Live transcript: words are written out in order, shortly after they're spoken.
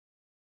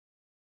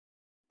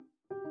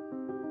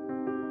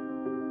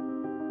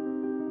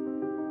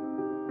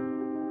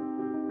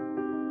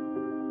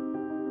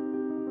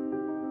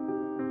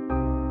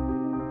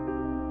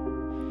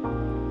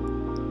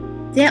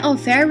There are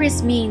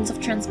various means of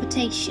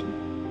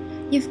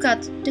transportation. You've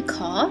got the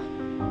car,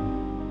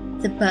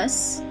 the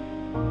bus,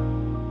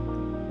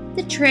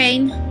 the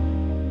train,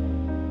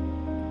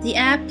 the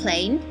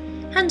airplane,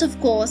 and of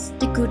course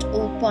the good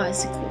old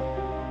bicycle.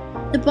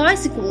 The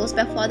bicycle is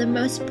by far the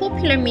most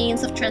popular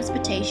means of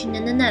transportation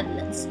in the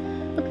Netherlands.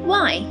 But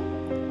why?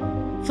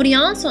 For the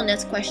answer on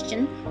this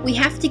question, we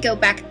have to go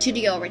back to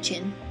the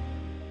origin.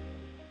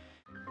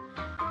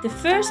 The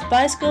first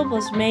bicycle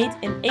was made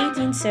in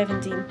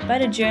 1817 by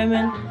the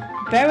German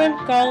Baron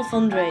Carl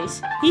von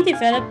Drees. He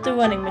developed the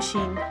running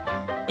machine.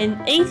 In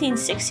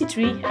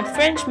 1863, a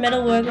French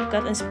metalworker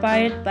got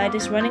inspired by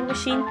this running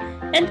machine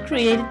and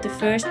created the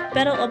first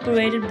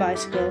pedal-operated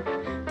bicycle.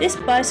 This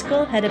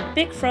bicycle had a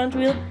big front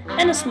wheel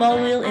and a small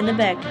wheel in the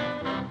back.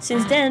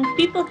 Since then,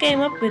 people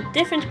came up with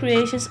different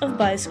creations of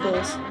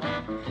bicycles.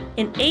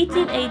 In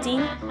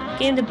 1818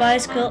 came the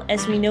bicycle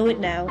as we know it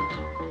now.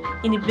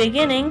 In the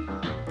beginning,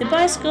 the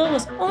bicycle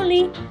was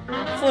only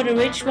for the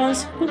rich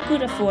ones who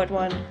could afford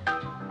one.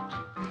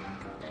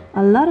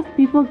 A lot of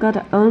people got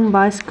their own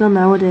bicycle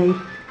nowadays.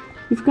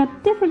 You've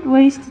got different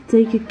ways to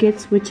take your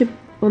kids with you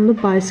on the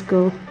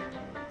bicycle.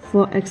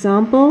 For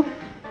example,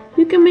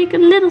 you can make a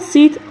little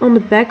seat on the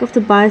back of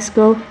the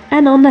bicycle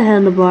and on the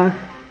handlebar,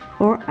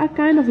 or a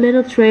kind of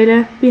little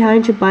trailer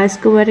behind your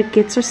bicycle where the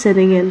kids are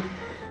sitting in.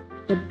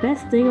 The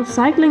best thing of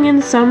cycling in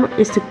the summer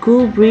is the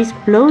cool breeze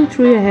blowing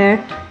through your hair,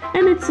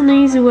 and it's an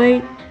easy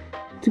way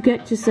to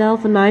get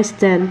yourself a nice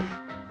tan.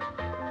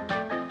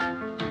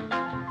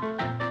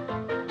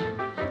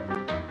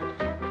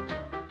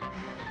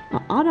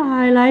 Another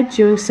highlight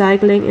during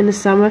cycling in the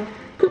summer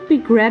could be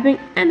grabbing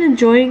and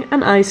enjoying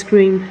an ice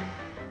cream.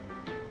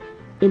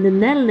 In the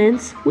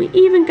Netherlands, we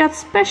even got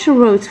special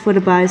roads for the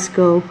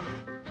bicycle.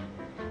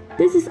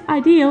 This is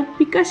ideal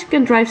because you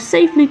can drive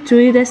safely to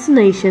your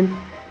destination.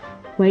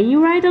 When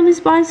you ride on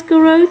these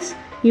bicycle roads,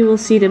 you will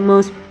see the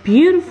most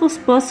beautiful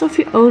spots of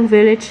your own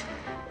village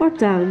or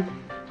town.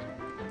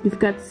 You've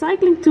got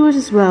cycling tours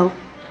as well,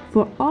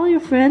 for all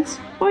your friends,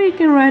 or you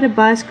can ride a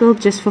bicycle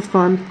just for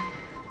fun.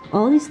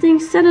 All these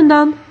things said and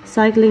done,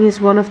 cycling is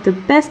one of the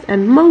best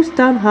and most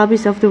done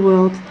hobbies of the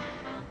world.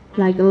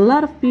 Like a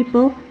lot of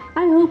people,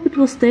 I hope it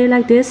will stay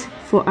like this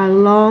for a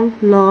long,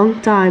 long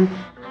time.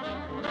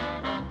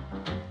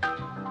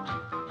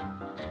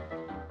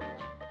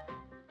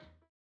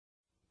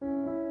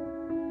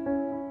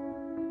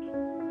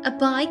 A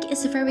bike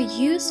is a very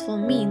useful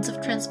means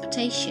of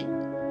transportation.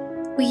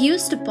 We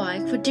use the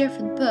bike for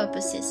different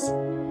purposes.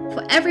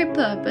 For every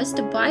purpose,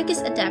 the bike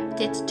is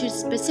adapted to a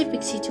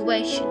specific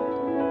situation.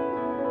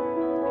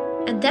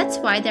 And that's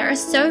why there are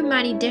so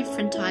many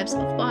different types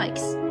of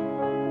bikes.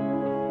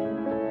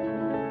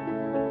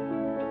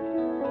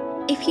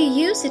 If you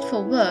use it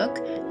for work,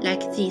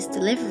 like these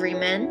delivery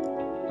men,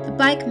 the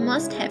bike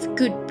must have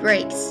good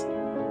brakes.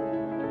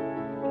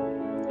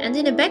 And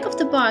in the back of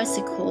the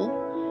bicycle,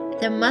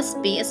 there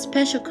must be a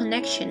special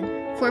connection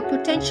for a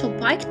potential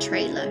bike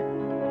trailer.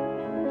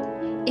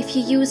 If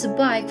you use a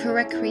bike for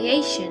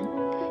recreation,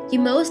 you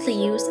mostly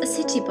use a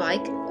city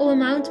bike or a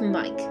mountain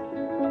bike.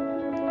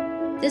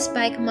 This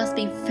bike must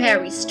be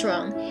very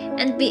strong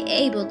and be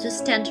able to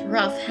stand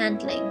rough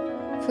handling.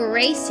 For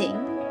racing,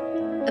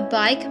 a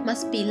bike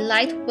must be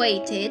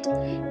light-weighted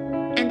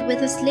and with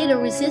as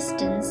little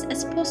resistance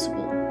as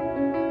possible.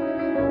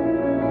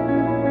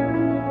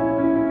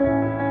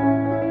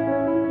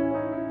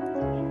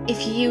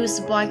 If you use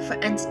a bike for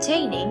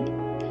entertaining,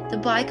 the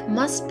bike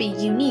must be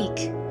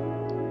unique.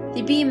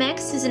 The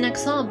BMX is an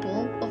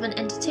example of an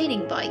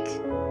entertaining bike.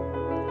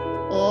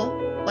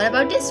 Or what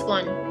about this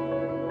one?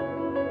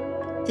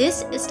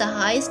 This is the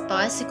highest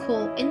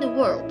bicycle in the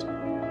world.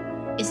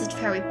 Is it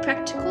very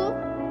practical?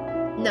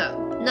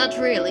 No, not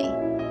really.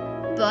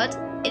 But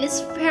it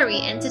is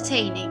very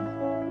entertaining.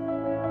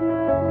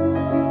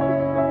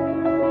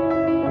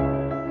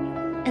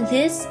 And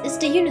this is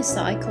the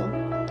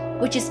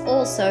unicycle, which is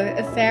also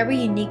a very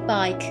unique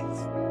bike.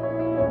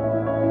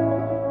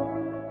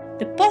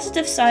 The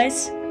positive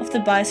sides of the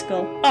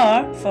bicycle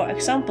are, for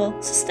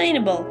example,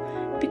 sustainable,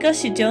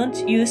 because you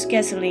don't use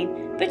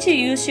gasoline, but you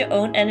use your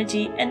own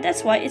energy, and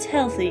that's why it's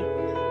healthy.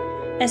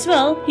 As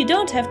well, you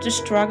don't have to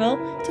struggle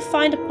to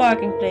find a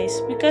parking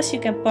place, because you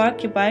can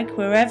park your bike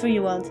wherever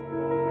you want.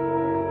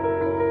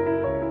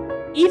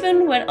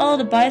 Even when all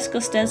the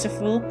bicycle stands are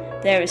full,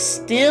 there is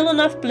still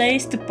enough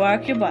place to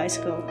park your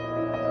bicycle.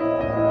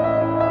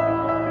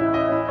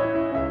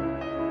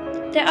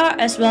 There are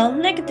as well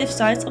negative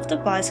sides of the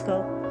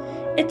bicycle.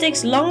 It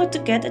takes longer to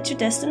get at your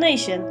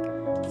destination.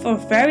 For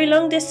very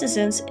long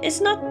distances,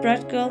 it's not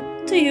practical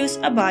to use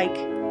a bike.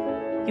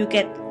 You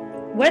get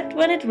wet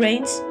when it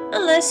rains,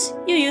 unless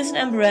you use an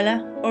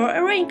umbrella or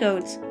a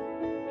raincoat.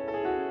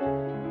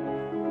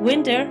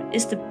 Winter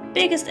is the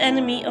biggest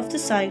enemy of the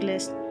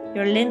cyclist.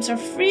 Your limbs are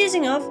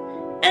freezing off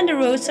and the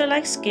roads are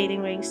like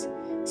skating rinks.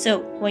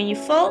 So when you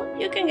fall,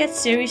 you can get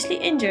seriously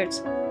injured.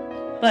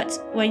 But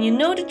when you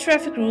know the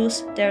traffic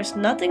rules, there's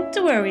nothing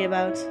to worry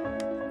about.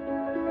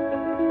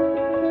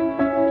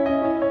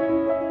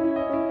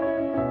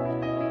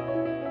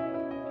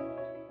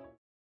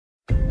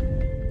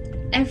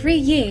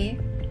 Every year,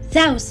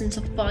 thousands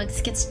of bikes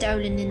get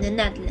stolen in the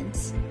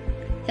Netherlands.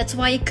 That's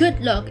why a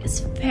good lock is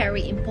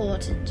very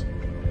important.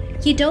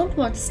 You don't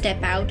want to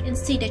step out and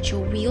see that your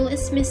wheel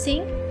is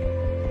missing,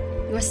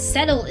 your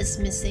saddle is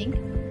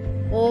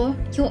missing, or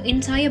your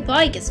entire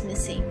bike is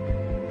missing.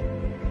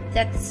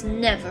 That's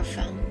never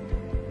fun.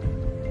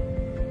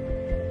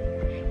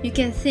 You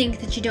can think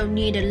that you don't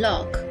need a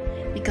lock,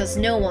 because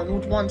no one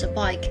would want a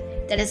bike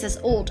that is as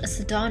old as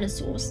the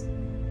dinosaurs.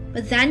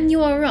 But then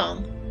you are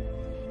wrong.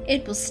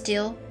 It will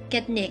still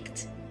get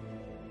nicked.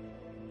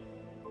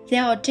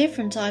 There are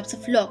different types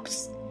of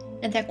locks,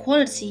 and their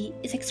quality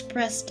is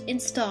expressed in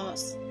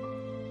stars.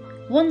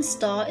 1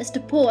 star is the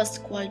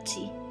poorest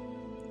quality.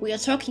 We are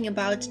talking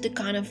about the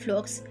kind of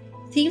locks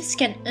thieves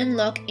can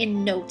unlock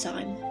in no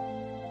time.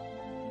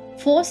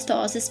 4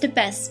 stars is the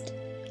best,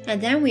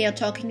 and then we are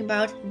talking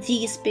about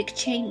these big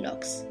chain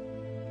locks.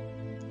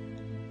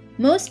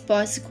 Most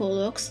bicycle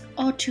locks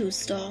are 2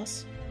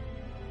 stars.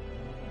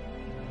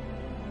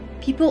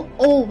 People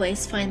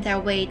always find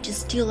their way to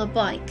steal a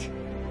bike.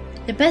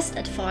 The best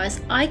advice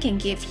I can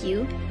give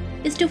you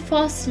is to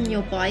fasten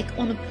your bike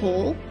on a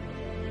pole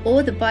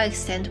or the bike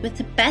stand with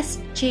the best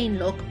chain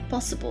lock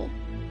possible.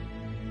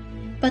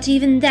 But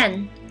even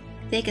then,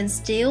 they can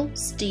still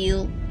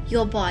steal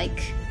your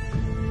bike.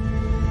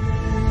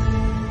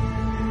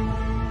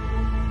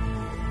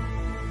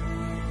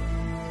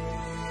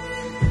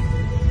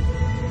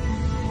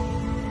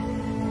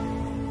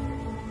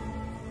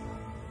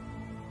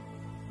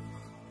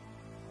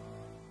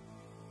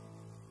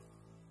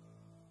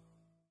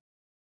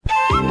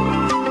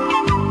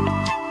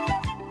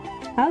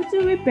 How to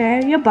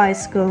repair your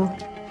bicycle.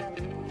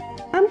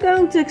 I'm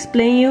going to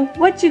explain you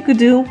what you could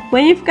do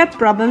when you've got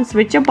problems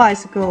with your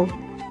bicycle.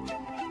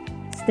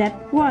 Step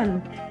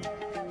 1.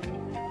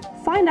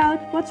 Find out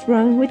what's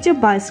wrong with your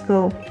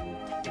bicycle.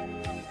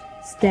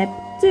 Step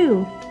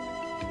 2.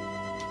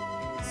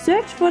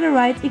 Search for the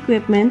right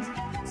equipment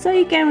so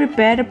you can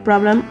repair the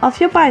problem of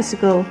your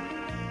bicycle.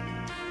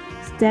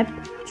 Step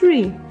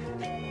 3.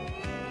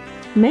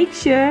 Make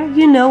sure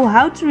you know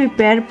how to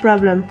repair the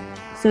problem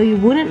so you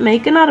wouldn't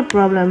make another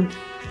problem.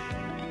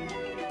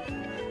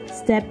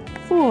 Step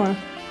 4.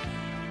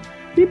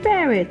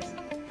 Repair it.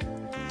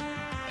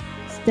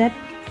 Step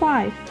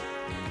 5.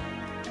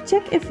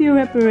 Check if your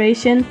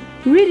reparation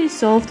really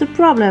solved the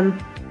problem.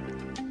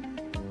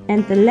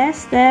 And the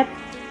last step,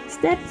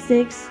 step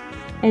 6,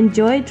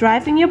 enjoy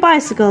driving your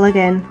bicycle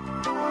again.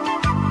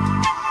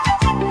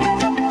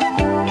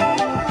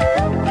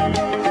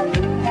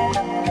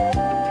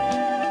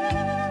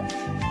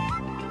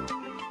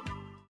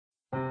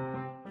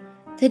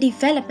 The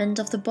development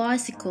of the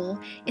bicycle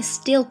is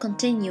still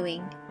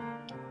continuing.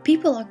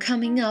 People are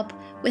coming up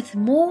with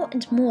more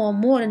and more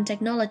modern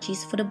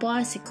technologies for the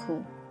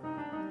bicycle.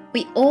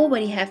 We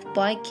already have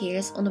bike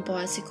gears on the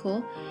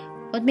bicycle,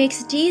 what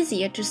makes it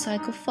easier to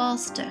cycle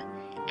faster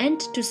and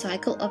to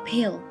cycle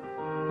uphill.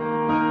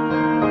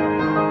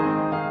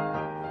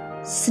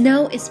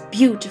 Snow is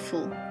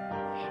beautiful,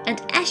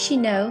 and as you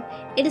know,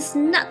 it is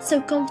not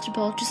so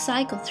comfortable to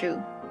cycle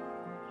through.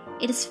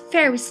 It is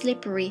very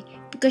slippery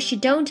because you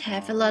don't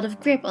have a lot of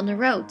grip on the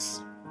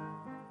roads.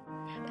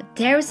 But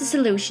there is a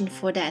solution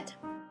for that.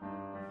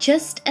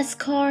 Just as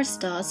cars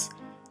does,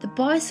 the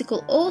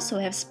bicycle also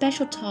has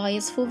special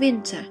tires for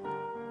winter.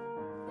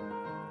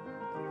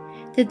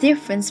 The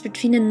difference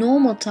between a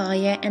normal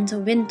tire and a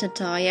winter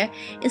tire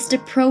is the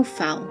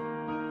profile.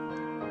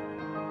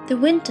 The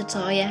winter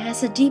tire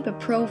has a deeper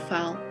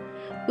profile,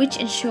 which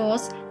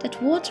ensures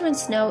that water and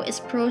snow is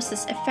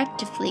processed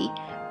effectively,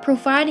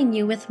 providing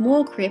you with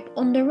more grip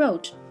on the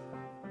road.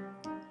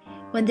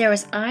 When there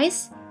is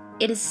ice,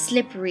 it is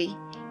slippery,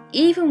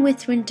 even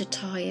with winter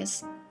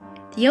tires.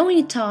 The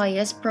only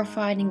tires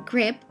providing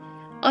grip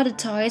are the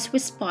tires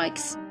with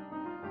spikes.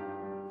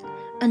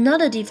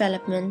 Another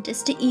development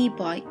is the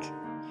e-bike.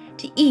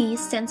 The E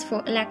stands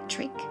for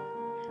electric.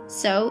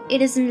 So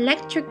it is an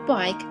electric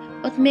bike,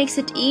 what makes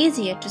it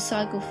easier to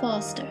cycle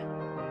faster.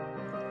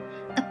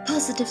 A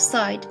positive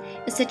side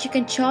is that you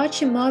can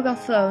charge your mobile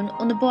phone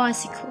on the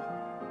bicycle.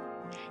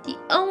 The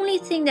only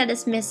thing that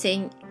is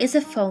missing is a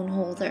phone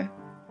holder.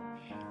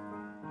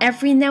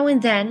 Every now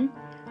and then,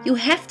 you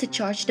have to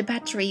charge the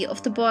battery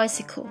of the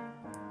bicycle.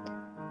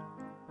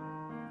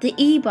 The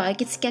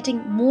e-bike is getting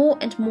more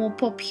and more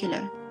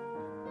popular.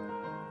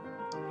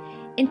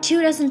 In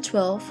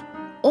 2012,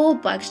 all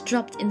bikes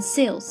dropped in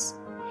sales,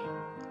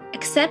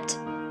 except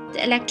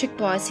the electric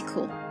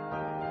bicycle.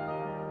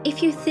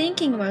 If you're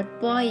thinking about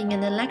buying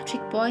an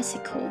electric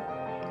bicycle,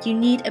 you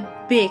need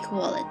a big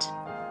wallet.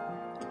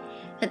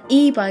 An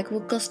e-bike will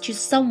cost you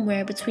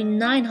somewhere between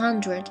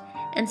 900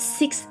 and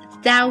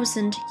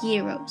 6,000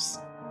 euros.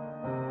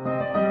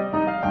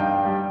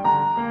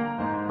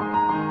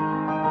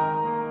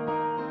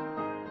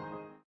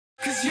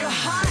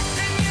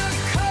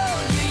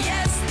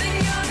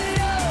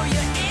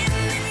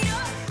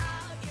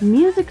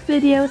 Music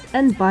videos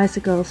and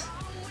bicycles.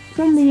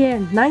 From the year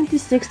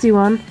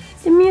 1961,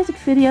 the music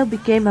video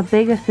became a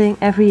bigger thing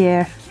every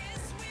year.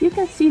 You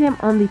can see them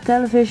on the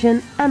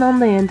television and on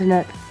the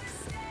internet.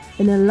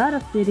 In a lot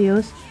of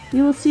videos,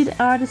 you will see the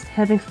artist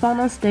having fun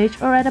on stage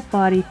or at a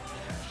party.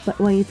 But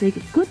when you take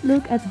a good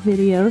look at the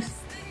videos,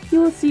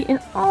 you will see in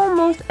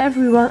almost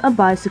everyone a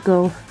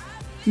bicycle.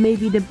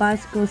 Maybe the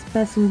bicycle is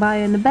passing by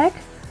in the back,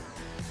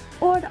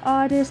 or the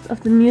artist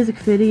of the music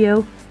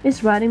video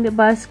is riding the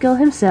bicycle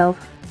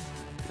himself.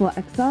 For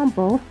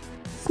example,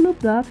 Snoop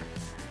Dogg,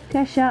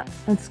 Kesha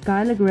and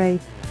Skylar Grey.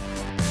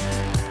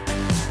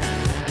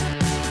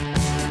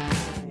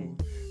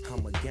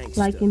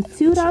 Like in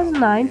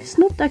 2009,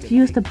 Snoop Dogg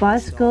used a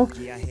bicycle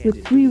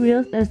with 3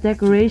 wheels as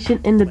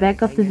decoration in the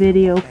back of the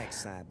video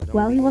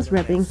while he was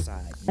rapping.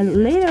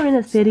 And later in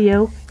the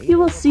video, you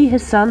will see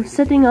his son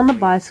sitting on the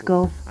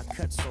bicycle.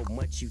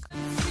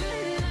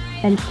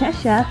 And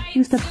Kesha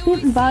used a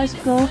pimp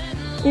bicycle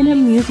in her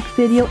music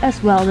video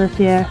as well that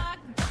year.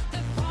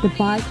 The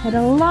bike had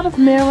a lot of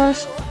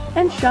mirrors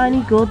and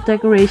shiny gold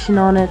decoration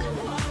on it.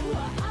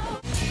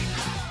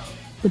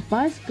 The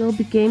bicycle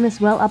became as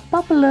well a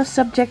popular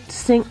subject to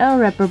sing and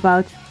rap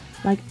about,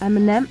 like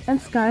Eminem and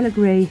Skylar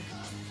Grey.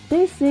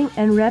 They sing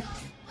and rap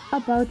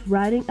about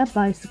riding a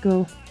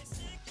bicycle.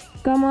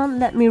 Come On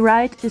Let Me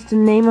Ride is the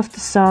name of the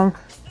song.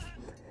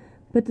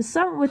 But the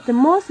song with the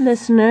most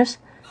listeners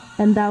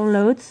and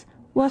downloads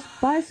was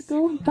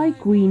Bicycle by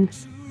Queen.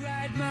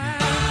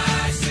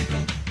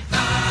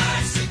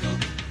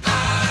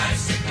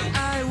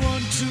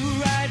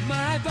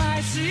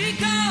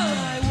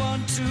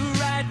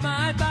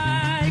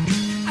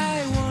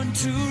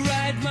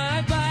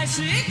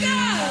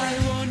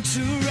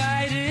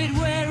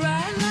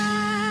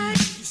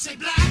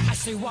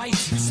 I say white,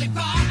 I say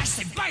bar, I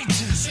say bite, I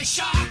say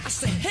shark, I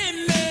say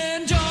him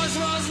and Jaws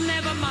was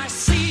never my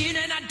scene,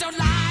 and I don't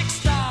like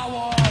Star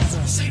Wars.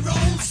 I say Rose,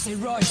 I say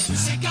Royce, I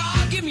say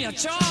God, give me a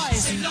choice. I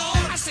say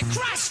Lord, I say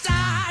Christ,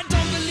 I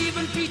don't believe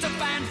in Peter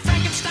Pan.